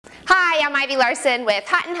Hi, I'm Ivy Larson with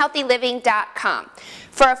hotandhealthyliving.com.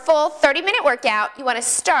 For a full 30-minute workout, you want to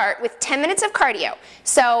start with 10 minutes of cardio.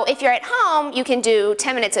 So if you're at home, you can do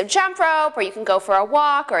 10 minutes of jump rope, or you can go for a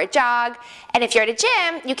walk or a jog. And if you're at a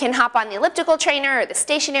gym, you can hop on the elliptical trainer or the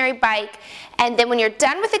stationary bike. And then when you're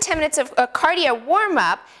done with the 10 minutes of cardio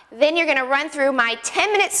warm-up, then you're going to run through my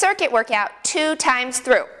 10-minute circuit workout 2 times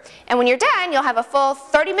through. And when you're done, you'll have a full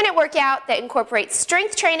 30-minute workout that incorporates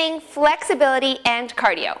strength training, flexibility, and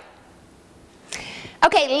cardio.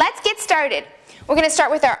 Okay, let's get started. We're going to start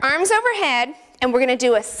with our arms overhead, and we're going to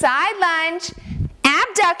do a side lunge,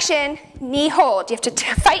 abduction, knee hold. You have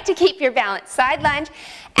to fight to keep your balance. Side lunge,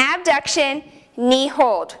 abduction, knee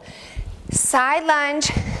hold. Side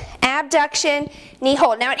lunge, abduction, knee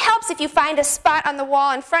hold. Now it helps if you find a spot on the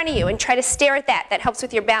wall in front of you and try to stare at that. That helps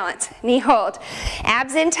with your balance. Knee hold.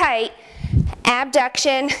 Abs in tight,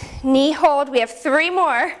 abduction, knee hold. We have 3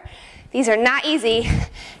 more. These are not easy.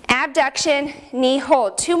 Abduction, knee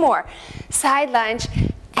hold. 2 more. Side lunge,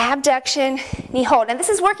 abduction, knee hold. And this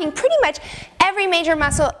is working pretty much every major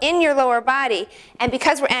muscle in your lower body. And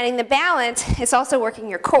because we're adding the balance, it's also working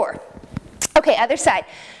your core. Okay, other side.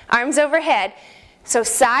 Arms overhead. So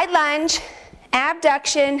side lunge,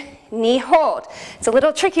 abduction, knee hold. It's a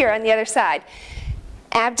little trickier on the other side.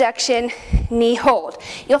 Abduction, knee hold.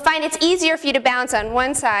 You'll find it's easier for you to balance on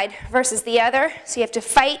one side versus the other, so you have to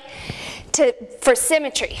fight for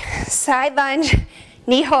symmetry. Side lunge,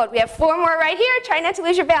 knee hold. We have 4 more right here. Try not to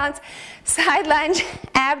lose your balance. Side lunge,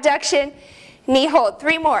 abduction, knee hold.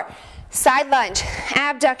 3 more. Side lunge,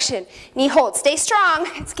 abduction, knee hold. Stay strong.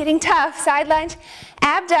 It's getting tough. Side lunge,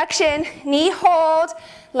 abduction, knee hold.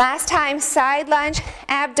 Last time, side lunge,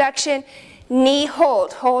 abduction, knee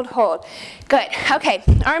hold. Hold, hold. Good. Okay,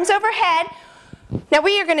 arms overhead. Now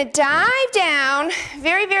we are going to dive down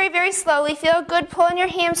very, very, very slowly. Feel good pulling your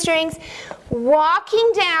hamstrings.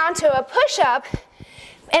 Walking down to a push-up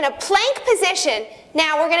in a plank position.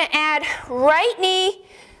 Now we're going to add right knee,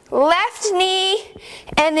 left knee,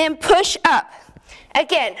 and then push up.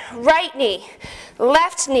 Again, right knee,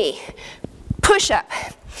 left knee, push up.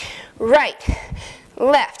 Right,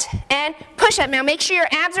 left, and push up. Now make sure your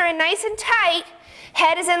abs are in nice and tight.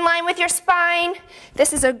 Head is in line with your spine.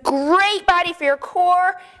 This is a great body for your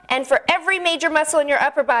core and for every major muscle in your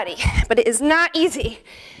upper body. But it is not easy.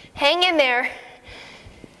 Hang in there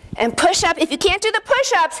and push up. If you can't do the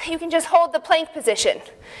push-ups, you can just hold the plank position.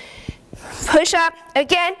 Push up.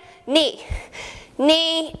 Again, knee,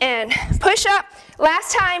 knee, and push up.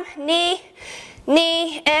 Last time, knee,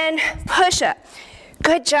 knee, and push up.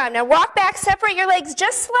 Good job. Now walk back, separate your legs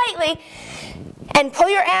just slightly, and pull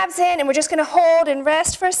your abs in, and we're just going to hold and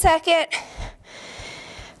rest for a second.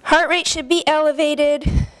 Heart rate should be elevated.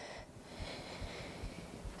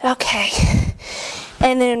 Okay.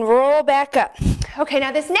 And then roll back up. Okay,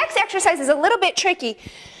 now this next exercise is a little bit tricky.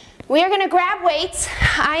 We are going to grab weights.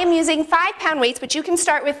 I am using 5-pound weights, but you can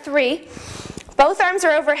start with 3. Both arms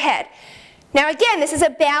are overhead. Now again, this is a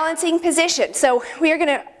balancing position. So we are going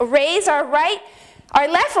to raise our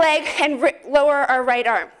left leg and lower our right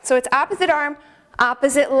arm. So it's opposite arm,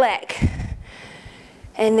 opposite leg.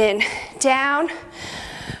 And then down,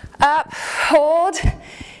 up, hold,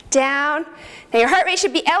 down. Now your heart rate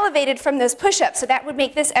should be elevated from those push-ups, so that would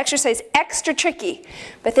make this exercise extra tricky.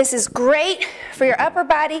 But this is great for your upper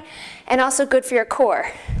body and also good for your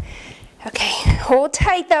core. Okay, hold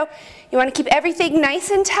tight though. You want to keep everything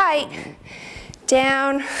nice and tight.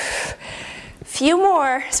 Down, few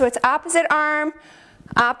more. So it's opposite arm,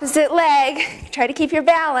 opposite leg. Try to keep your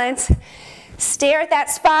balance. Stare at that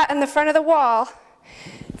spot on the front of the wall.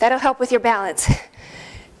 That'll help with your balance.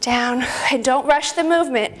 Down, and don't rush the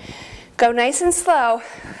movement. Go nice and slow.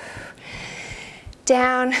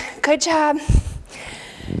 Down, good job.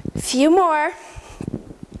 Few more.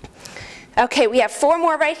 Okay, we have 4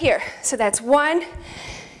 more right here. So that's 1,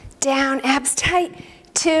 down, abs tight,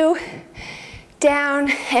 2,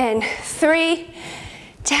 down, and 3,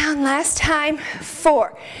 down, last time,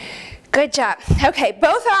 4. Good job. Okay,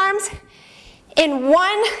 both arms in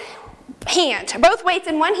one hand, both weights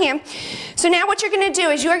in one hand. So now what you're going to do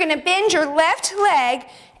is you're going to bend your left leg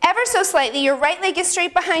ever so slightly. Your right leg is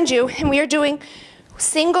straight behind you, and we are doing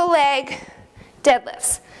single leg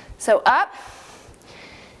deadlifts. So up,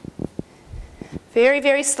 very,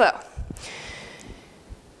 very slow.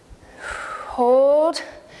 Hold,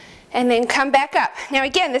 and then come back up. Now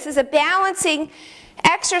again, this is a balancing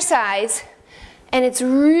exercise, and it's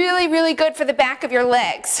really, really good for the back of your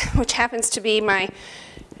legs, which happens to be my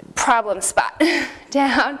problem spot.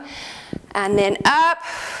 Down, and then up.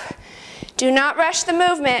 Do not rush the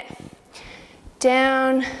movement.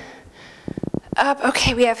 Down, up.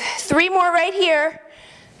 Okay, we have 3 more right here.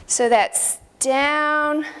 So that's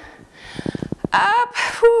down, up,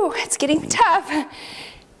 whew, it's getting tough.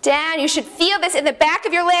 Down, you should feel this in the back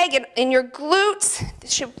of your leg and in your glutes.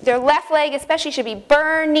 Their left leg especially should be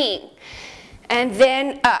burning. And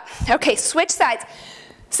then up. Okay, switch sides.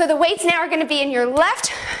 So the weights now are going to be in your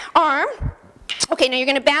left arm. Okay, now you're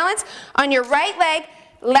going to balance on your right leg.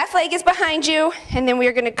 Left leg is behind you. And then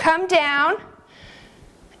we're going to come down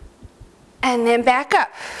and then back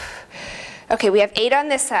up. Okay, we have 8 on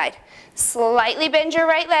this side. Slightly bend your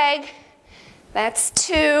right leg. That's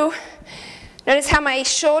 2. Notice how my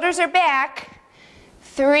shoulders are back.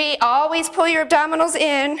 3, always pull your abdominals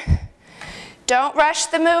in. Don't rush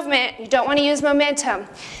the movement. You don't want to use momentum.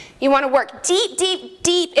 You want to work deep, deep,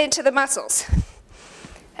 deep into the muscles.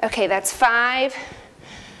 Okay, that's 5.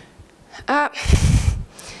 Up.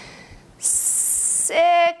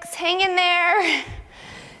 6, hang in there.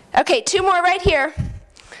 Okay, 2 more right here.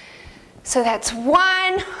 So that's 1.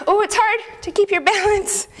 Oh, it's hard to keep your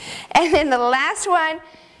balance. And then the last one.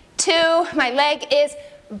 2, my leg is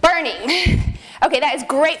burning. Okay, that is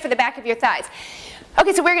great for the back of your thighs.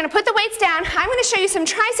 Okay, so we're going to put the weights down. I'm going to show you some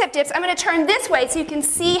tricep dips. I'm going to turn this way so you can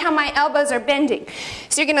see how my elbows are bending.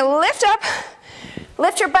 So you're going to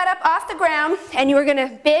lift your butt up off the ground, and you're going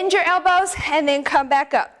to bend your elbows and then come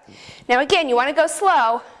back up. Now again, you want to go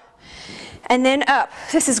slow and then up.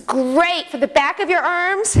 This is great for the back of your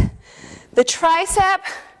arms, the tricep.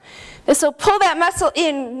 This will pull that muscle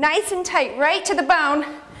in nice and tight right to the bone.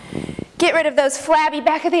 Get rid of those flabby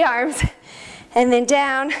back of the arms. And then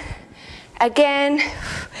down. Again.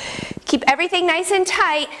 Keep everything nice and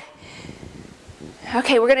tight.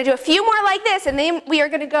 Okay, we're going to do a few more like this, and then we are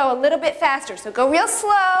going to go a little bit faster. So go real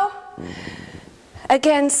slow.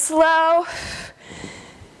 Again, slow.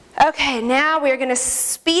 Okay, now we're going to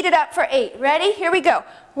speed it up for 8. Ready? Here we go.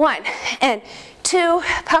 1 and 2.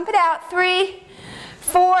 Pump it out. 3,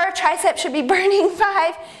 4. Tricep should be burning.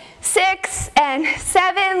 5, 6, and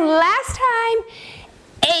 7. Last time.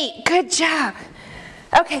 8. Good job.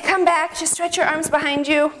 Okay, come back. Just stretch your arms behind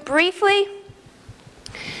you briefly.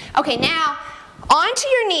 Okay, now onto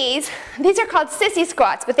your knees. These are called sissy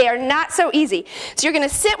squats, but they are not so easy. So you're going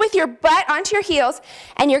to sit with your butt onto your heels,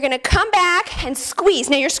 and you're going to come back and squeeze.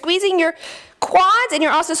 Now you're squeezing your quads, and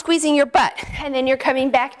you're also squeezing your butt. And then you're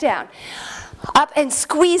coming back down. Up and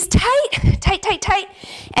squeeze tight, tight, tight, tight,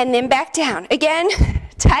 and then back down. Again,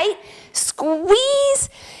 tight, squeeze,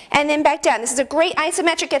 and then back down. This is a great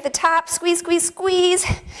isometric at the top. Squeeze, squeeze, squeeze.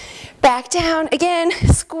 Back down. Again,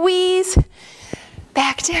 squeeze.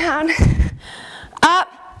 Back down. Up.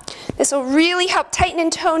 This will really help tighten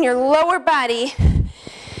and tone your lower body.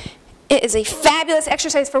 It is a fabulous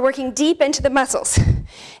exercise for working deep into the muscles.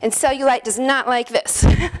 And cellulite does not like this.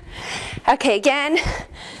 Okay, again,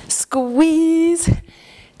 squeeze,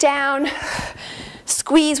 down,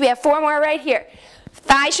 squeeze. We have 4 more right here.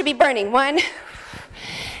 Thighs should be burning. 1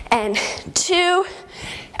 and 2.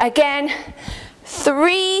 Again,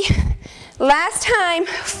 3. Last time,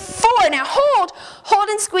 4. Now hold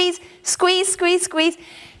and squeeze, squeeze, squeeze, squeeze,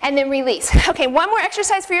 and then release. Okay, 1 more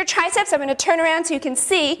exercise for your triceps. I'm going to turn around so you can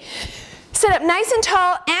see. Sit up nice and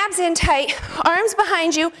tall, abs in tight, arms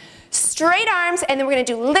behind you, straight arms, and then we're going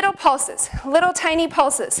to do little pulses, little tiny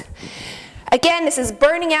pulses. Again, this is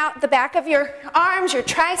burning out the back of your arms, your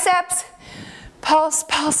triceps. Pulse,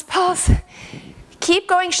 pulse, pulse. Keep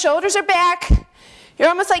going, shoulders are back. You're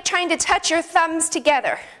almost like trying to touch your thumbs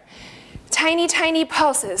together. Tiny, tiny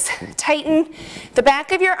pulses. Tighten the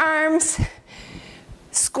back of your arms.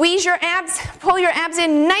 Squeeze your abs, pull your abs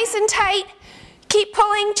in nice and tight. Keep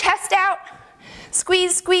pulling, chest out.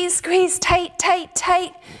 Squeeze, squeeze, squeeze, tight, tight,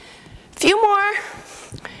 tight. A few more.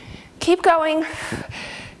 Keep going.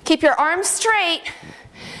 Keep your arms straight.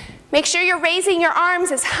 Make sure you're raising your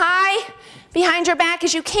arms as high behind your back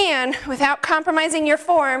as you can without compromising your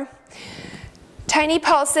form. Tiny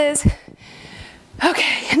pulses.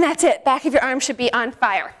 Okay, and that's it. Back of your arm should be on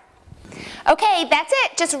fire. Okay, that's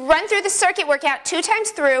it. Just run through the circuit workout 2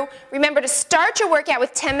 times through. Remember to start your workout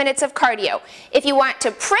with 10 minutes of cardio. If you want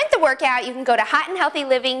to print the workout, you can go to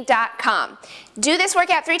hotandhealthyliving.com. Do this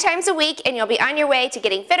workout 3 times a week, and you'll be on your way to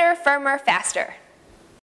getting fitter, firmer, faster.